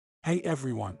Hey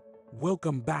everyone,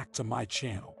 welcome back to my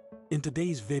channel. In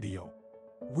today's video,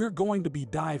 we're going to be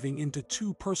diving into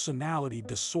two personality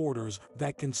disorders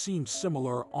that can seem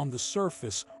similar on the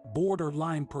surface: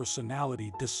 borderline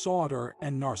personality disorder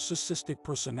and narcissistic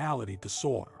personality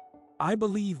disorder. I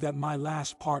believe that my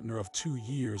last partner of 2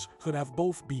 years could have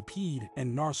both BPD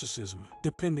and narcissism,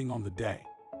 depending on the day.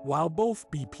 While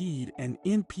both BPD and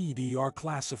NPD are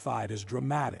classified as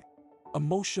dramatic,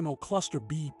 emotional cluster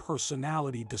B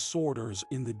personality disorders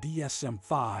in the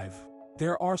DSM-5,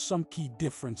 there are some key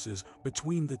differences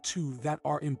between the two that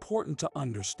are important to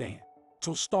understand.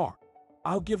 To start,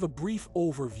 I'll give a brief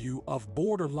overview of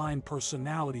borderline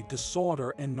personality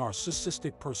disorder and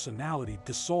narcissistic personality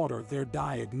disorder, their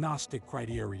diagnostic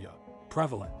criteria,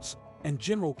 prevalence, and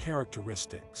general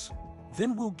characteristics.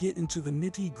 Then we'll get into the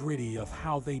nitty-gritty of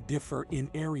how they differ in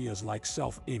areas like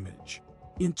self-image,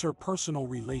 interpersonal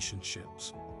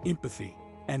relationships, empathy,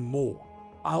 and more.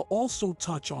 I'll also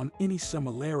touch on any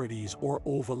similarities or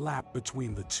overlap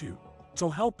between the two to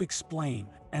help explain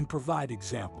and provide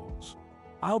examples.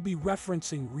 I'll be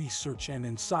referencing research and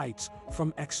insights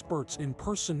from experts in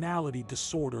personality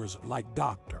disorders like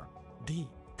Dr. D.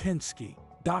 Pinsky,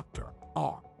 Dr.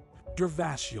 R.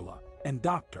 Dervasula, and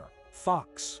Dr.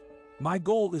 Fox. My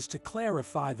goal is to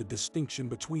clarify the distinction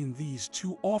between these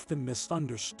two often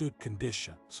misunderstood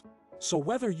conditions. So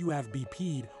whether you have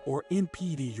BPD or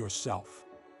NPD yourself,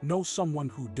 know someone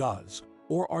who does,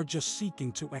 or are just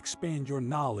seeking to expand your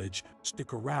knowledge,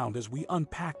 stick around as we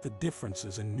unpack the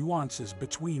differences and nuances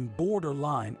between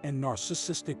borderline and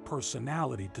narcissistic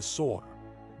personality disorder.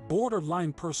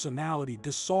 Borderline personality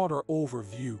disorder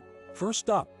overview. First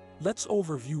up, let's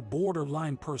overview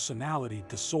borderline personality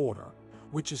disorder,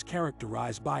 which is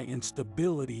characterized by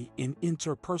instability in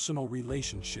interpersonal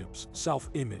relationships,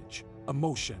 self-image,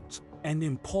 emotions, and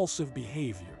impulsive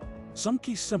behavior. Some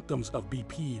key symptoms of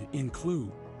BPD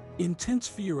include intense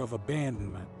fear of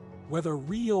abandonment, whether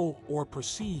real or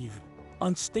perceived,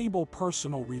 unstable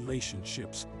personal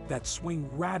relationships that swing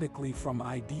radically from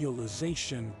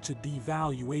idealization to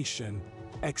devaluation,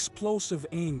 explosive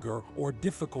anger or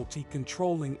difficulty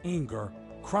controlling anger,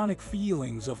 chronic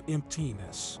feelings of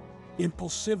emptiness,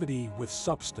 impulsivity with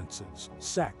substances,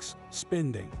 sex,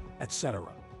 spending, etc.,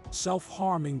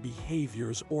 self-harming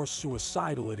behaviors or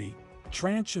suicidality,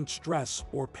 transient stress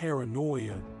or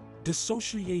paranoia,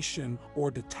 dissociation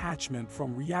or detachment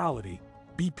from reality.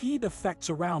 BPD affects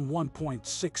around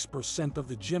 1.6% of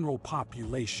the general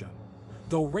population,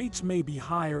 though rates may be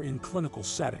higher in clinical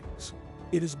settings.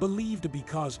 It is believed to be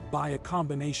caused by a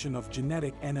combination of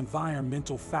genetic and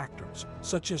environmental factors,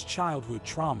 such as childhood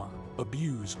trauma,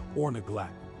 abuse, or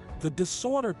neglect. The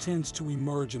disorder tends to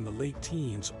emerge in the late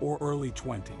teens or early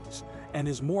 20s and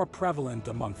is more prevalent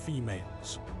among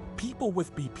females. People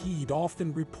with BPD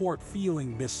often report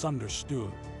feeling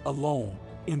misunderstood, alone,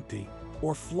 empty,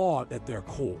 or flawed at their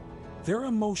core. Their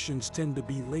emotions tend to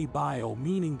be labile,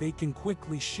 meaning they can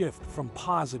quickly shift from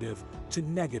positive to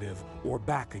negative or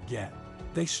back again.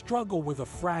 They struggle with a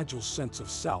fragile sense of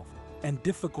self and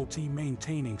difficulty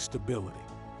maintaining stability.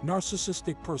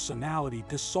 Narcissistic personality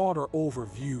disorder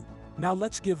overview. Now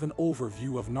let's give an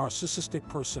overview of narcissistic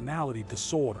personality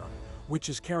disorder, which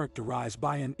is characterized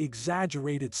by an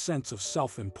exaggerated sense of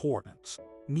self-importance,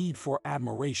 need for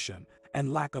admiration,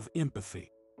 and lack of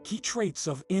empathy. Key traits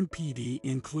of NPD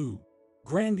include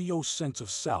grandiose sense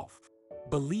of self,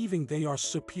 believing they are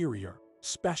superior,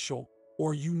 special,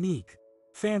 or unique,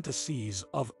 fantasies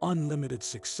of unlimited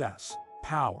success,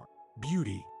 power,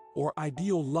 beauty, or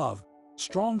ideal love,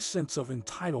 strong sense of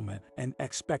entitlement and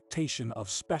expectation of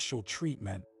special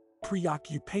treatment,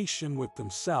 preoccupation with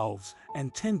themselves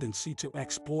and tendency to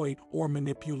exploit or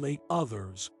manipulate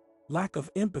others, lack of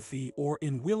empathy or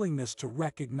unwillingness to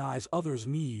recognize others'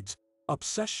 needs,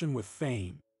 obsession with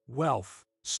fame, wealth,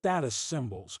 status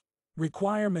symbols,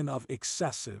 requirement of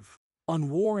excessive,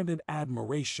 unwarranted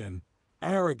admiration,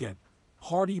 arrogant,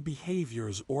 haughty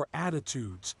behaviors or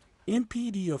attitudes.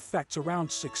 NPD affects around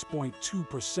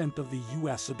 6.2% of the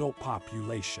U.S. adult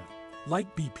population.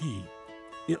 Like BPD,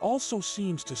 it also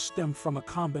seems to stem from a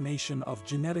combination of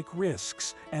genetic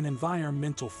risks and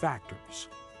environmental factors.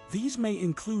 These may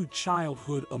include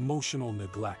childhood emotional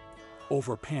neglect,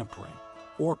 over-pampering,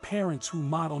 or parents who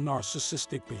model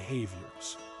narcissistic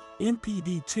behaviors.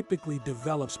 NPD typically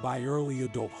develops by early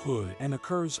adulthood and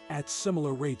occurs at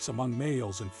similar rates among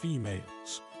males and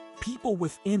females. People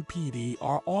with NPD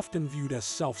are often viewed as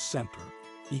self-centered,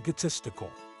 egotistical,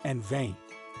 and vain,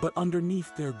 but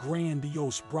underneath their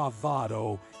grandiose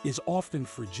bravado is often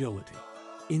fragility,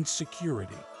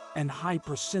 insecurity, and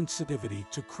hypersensitivity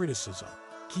to criticism.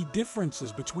 Key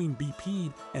differences between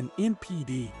BPD and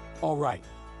NPD. Alright,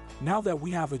 Now that we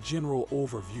have a general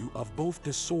overview of both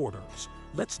disorders,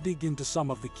 let's dig into some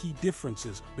of the key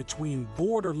differences between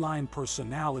borderline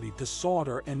personality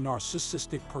disorder and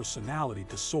narcissistic personality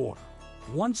disorder.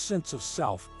 One sense of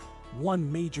self.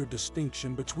 One major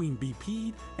distinction between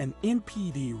BPD and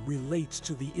NPD relates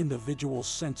to the individual's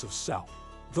sense of self.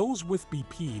 Those with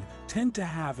BPD tend to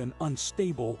have an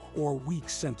unstable or weak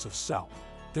sense of self.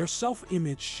 Their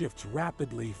self-image shifts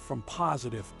rapidly from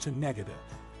positive to negative,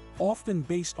 often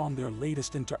based on their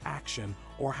latest interaction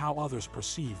or how others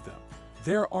perceive them.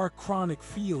 There are chronic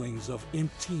feelings of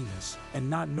emptiness and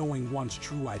not knowing one's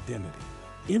true identity.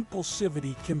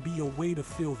 Impulsivity can be a way to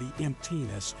fill the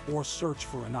emptiness or search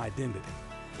for an identity.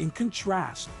 In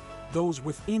contrast, those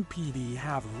with NPD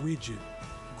have rigid,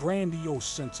 grandiose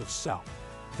sense of self.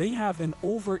 They have an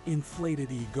overinflated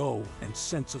ego and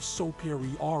sense of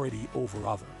superiority over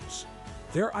others.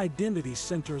 Their identity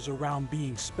centers around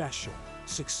being special,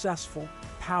 successful,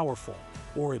 powerful,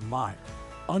 or admired.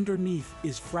 Underneath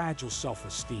is fragile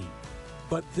self-esteem,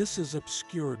 but this is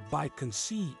obscured by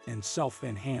conceit and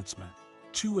self-enhancement.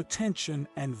 To attention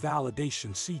and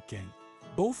validation seeking.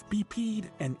 Both BPD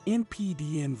and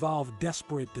NPD involve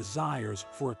desperate desires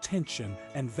for attention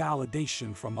and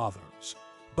validation from others.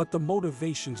 But the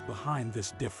motivations behind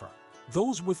this differ.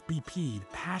 Those with BPD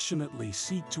passionately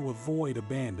seek to avoid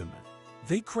abandonment.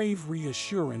 They crave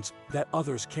reassurance that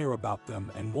others care about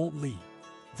them and won't leave.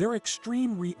 Their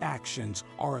extreme reactions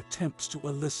are attempts to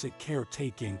elicit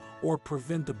caretaking or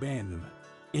prevent abandonment.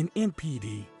 In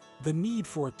NPD, the need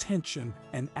for attention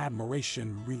and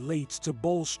admiration relates to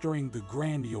bolstering the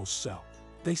grandiose self.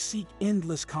 They seek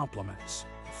endless compliments,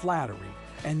 flattery,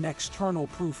 and external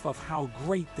proof of how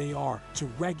great they are to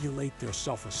regulate their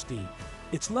self-esteem.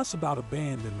 It's less about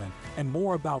abandonment and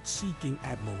more about seeking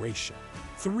admiration.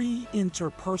 3.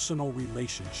 Interpersonal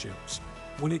relationships.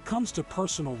 When it comes to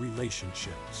personal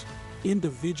relationships,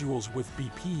 individuals with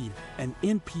BPD and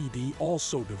NPD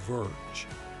also diverge.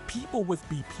 People with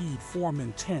BPD form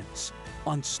intense,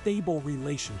 unstable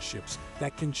relationships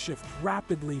that can shift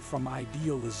rapidly from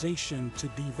idealization to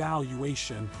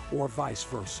devaluation or vice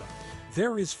versa.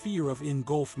 There is fear of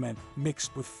engulfment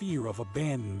mixed with fear of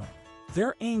abandonment.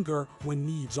 Their anger when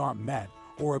needs aren't met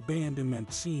or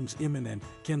abandonment seems imminent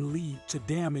can lead to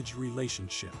damaged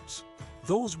relationships.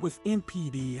 Those with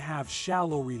NPD have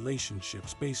shallow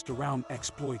relationships based around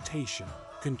exploitation,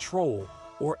 control,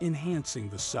 or enhancing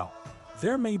the self.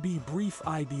 There may be brief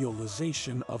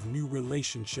idealization of new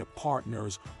relationship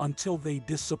partners until they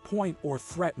disappoint or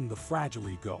threaten the fragile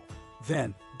ego.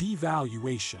 Then,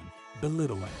 devaluation,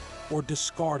 belittling, or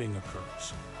discarding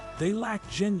occurs. They lack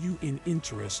genuine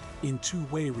interest in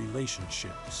two-way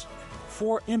relationships.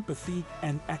 For empathy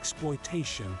and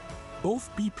exploitation, both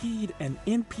BPD and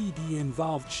NPD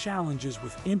involve challenges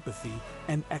with empathy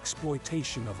and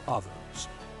exploitation of others.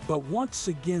 But once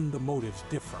again, the motives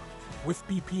differ. With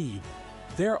BPD,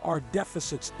 there are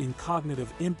deficits in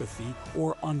cognitive empathy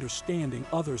or understanding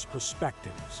others'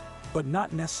 perspectives, but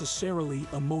not necessarily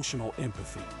emotional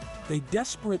empathy. They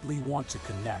desperately want to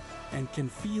connect and can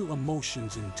feel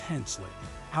emotions intensely.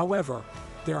 However,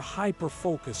 their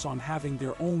hyper-focus on having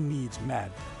their own needs met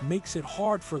makes it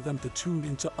hard for them to tune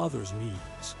into others'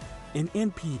 needs. In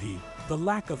NPD, the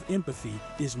lack of empathy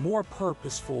is more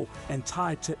purposeful and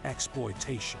tied to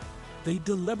exploitation. They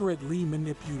deliberately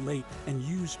manipulate and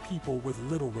use people with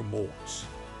little remorse.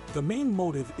 The main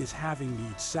motive is having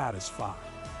needs satisfied,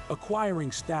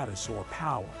 acquiring status or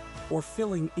power, or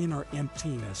filling inner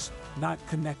emptiness, not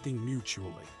connecting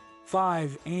mutually.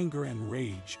 5. Anger and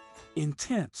rage.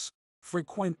 Intense,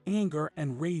 frequent anger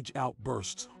and rage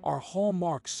outbursts are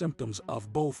hallmark symptoms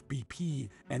of both BPD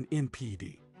and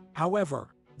NPD. However,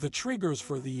 the triggers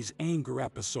for these anger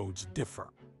episodes differ.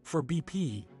 For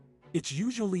BPD, it's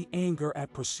usually anger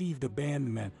at perceived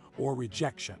abandonment or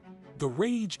rejection. The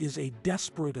rage is a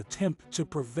desperate attempt to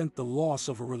prevent the loss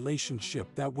of a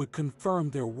relationship that would confirm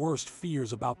their worst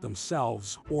fears about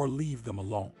themselves or leave them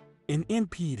alone. In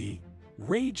NPD,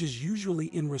 rage is usually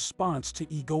in response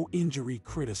to ego injury,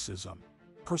 criticism,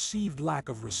 perceived lack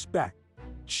of respect,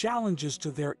 challenges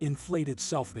to their inflated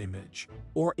self-image,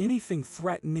 or anything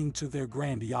threatening to their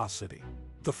grandiosity.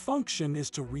 The function is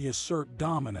to reassert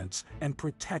dominance and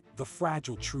protect the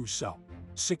fragile true self.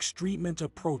 6. Treatment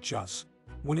approaches.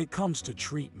 When it comes to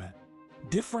treatment,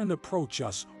 different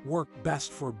approaches work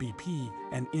best for BPD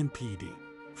and NPD.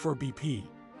 For BPD,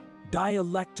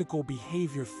 dialectical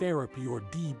behavior therapy or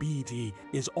DBT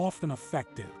is often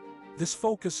effective. This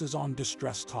focuses on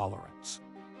distress tolerance,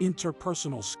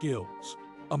 interpersonal skills,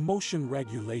 emotion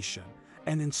regulation,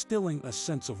 and instilling a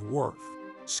sense of worth.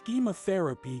 Schema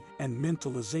therapy and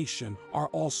mentalization are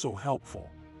also helpful.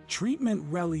 Treatment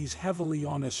relies heavily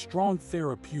on a strong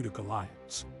therapeutic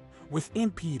alliance. With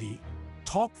NPD,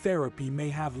 talk therapy may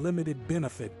have limited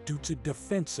benefit due to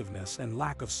defensiveness and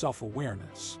lack of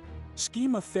self-awareness.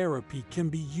 Schema therapy can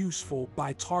be useful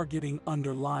by targeting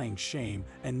underlying shame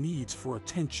and needs for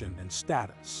attention and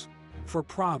status. For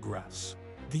progress,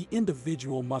 the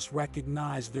individual must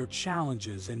recognize their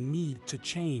challenges and need to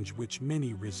change, which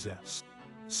many resist.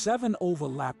 7.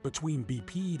 Overlap between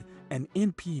BPD and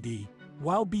NPD.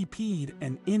 While BPD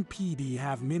and NPD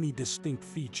have many distinct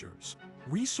features,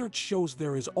 research shows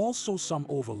there is also some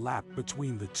overlap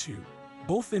between the two.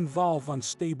 Both involve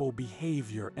unstable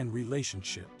behavior and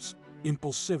relationships,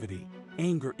 impulsivity,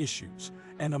 anger issues,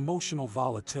 and emotional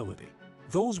volatility.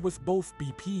 Those with both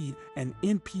BPD and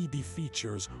NPD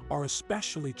features are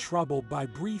especially troubled by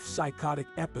brief psychotic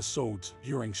episodes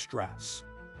during stress.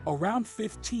 Around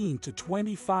 15 to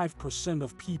 25%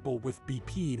 of people with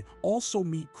BPD also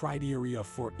meet criteria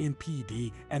for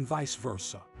NPD and vice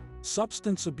versa.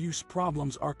 Substance abuse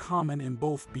problems are common in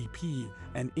both BPD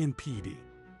and NPD.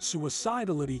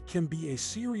 Suicidality can be a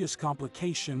serious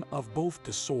complication of both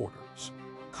disorders.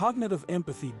 Cognitive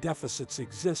empathy deficits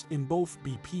exist in both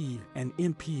BPD and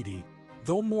NPD,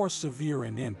 though more severe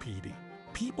in NPD.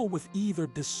 People with either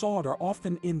disorder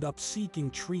often end up seeking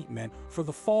treatment for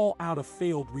the fallout of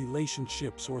failed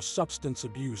relationships or substance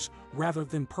abuse rather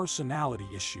than personality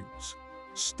issues.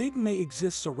 Stigma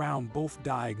exists around both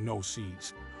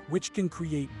diagnoses, which can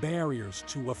create barriers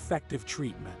to effective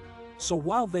treatment. So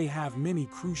while they have many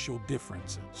crucial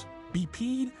differences,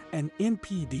 BPD and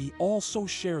NPD also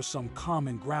share some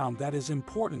common ground that is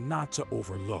important not to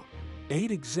overlook.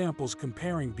 8 examples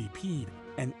comparing BPD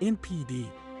and NPD.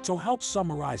 To help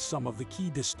summarize some of the key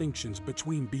distinctions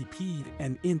between BPD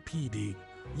and NPD,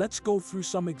 let's go through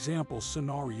some example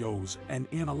scenarios and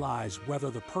analyze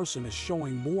whether the person is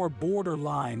showing more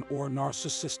borderline or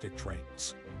narcissistic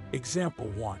traits. Example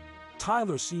 1.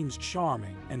 Tyler seems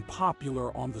charming and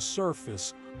popular on the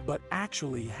surface, but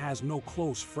actually has no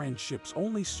close friendships,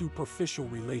 only superficial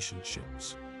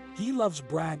relationships. He loves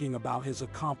bragging about his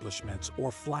accomplishments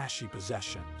or flashy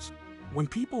possessions. When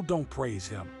people don't praise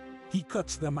him, he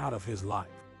cuts them out of his life.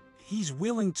 He's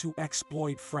willing to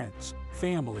exploit friends,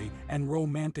 family, and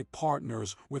romantic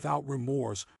partners without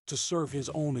remorse to serve his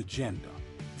own agenda.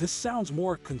 This sounds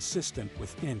more consistent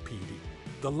with NPD.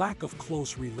 The lack of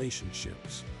close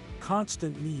relationships,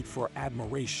 constant need for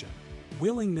admiration,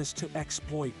 willingness to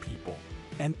exploit people,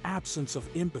 and absence of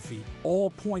empathy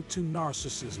all point to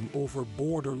narcissism over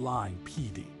borderline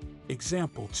PD.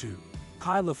 Example 2.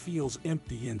 Kyla feels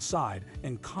empty inside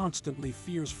and constantly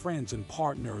fears friends and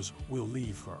partners will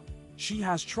leave her. She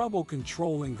has trouble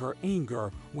controlling her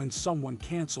anger when someone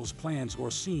cancels plans or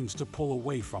seems to pull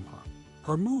away from her.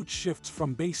 Her mood shifts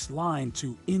from baseline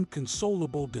to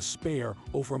inconsolable despair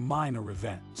over minor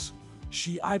events.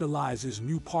 She idolizes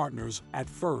new partners at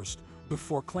first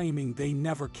before claiming they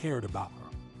never cared about her.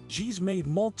 She's made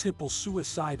multiple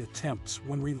suicide attempts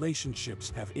when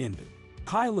relationships have ended.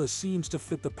 Kyla seems to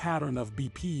fit the pattern of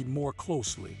BPD more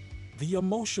closely. The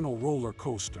emotional roller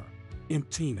coaster,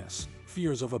 emptiness,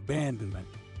 fears of abandonment,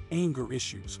 anger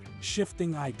issues,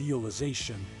 shifting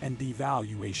idealization and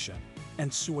devaluation,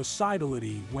 and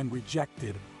suicidality when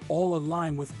rejected all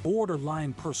align with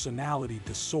borderline personality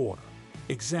disorder.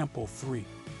 Example 3.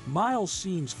 Miles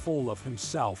seems full of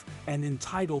himself and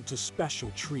entitled to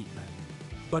special treatment,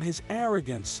 but his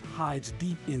arrogance hides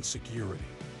deep insecurity.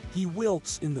 He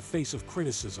wilts in the face of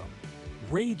criticism,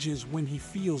 rages when he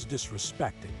feels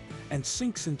disrespected, and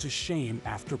sinks into shame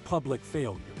after public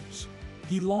failures.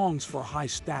 He longs for high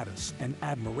status and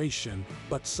admiration,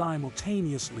 but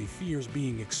simultaneously fears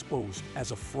being exposed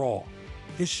as a fraud.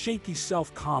 His shaky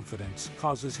self-confidence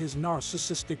causes his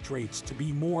narcissistic traits to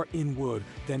be more inward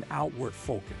than outward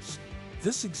focused.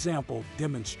 This example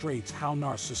demonstrates how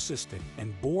narcissistic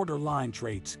and borderline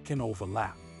traits can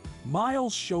overlap.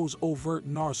 Miles shows overt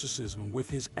narcissism with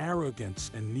his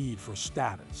arrogance and need for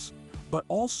status, but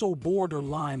also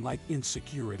borderline-like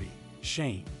insecurity,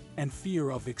 shame, and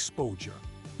fear of exposure.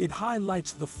 It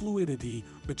highlights the fluidity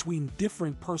between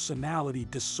different personality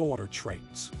disorder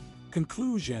traits.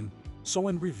 Conclusion. So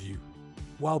in review,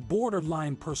 while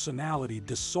borderline personality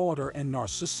disorder and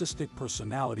narcissistic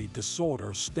personality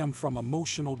disorder stem from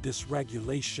emotional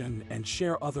dysregulation and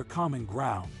share other common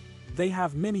ground, they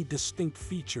have many distinct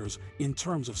features in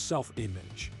terms of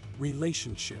self-image,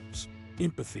 relationships,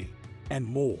 empathy, and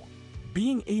more.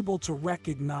 Being able to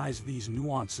recognize these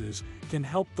nuances can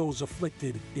help those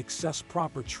afflicted access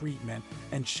proper treatment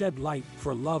and shed light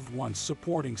for loved ones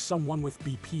supporting someone with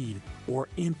BPD or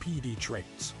NPD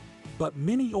traits. but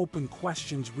many open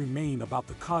questions remain about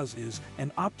the causes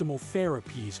and optimal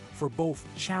therapies for both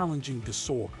challenging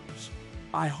disorders.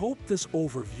 I hope this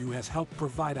overview has helped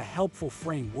provide a helpful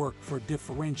framework for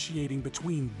differentiating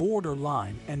between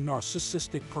borderline and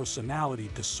narcissistic personality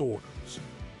disorders.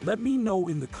 Let me know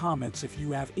in the comments if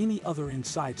you have any other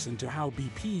insights into how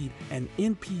BPD and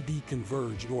NPD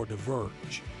converge or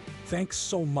diverge. Thanks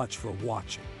so much for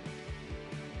watching.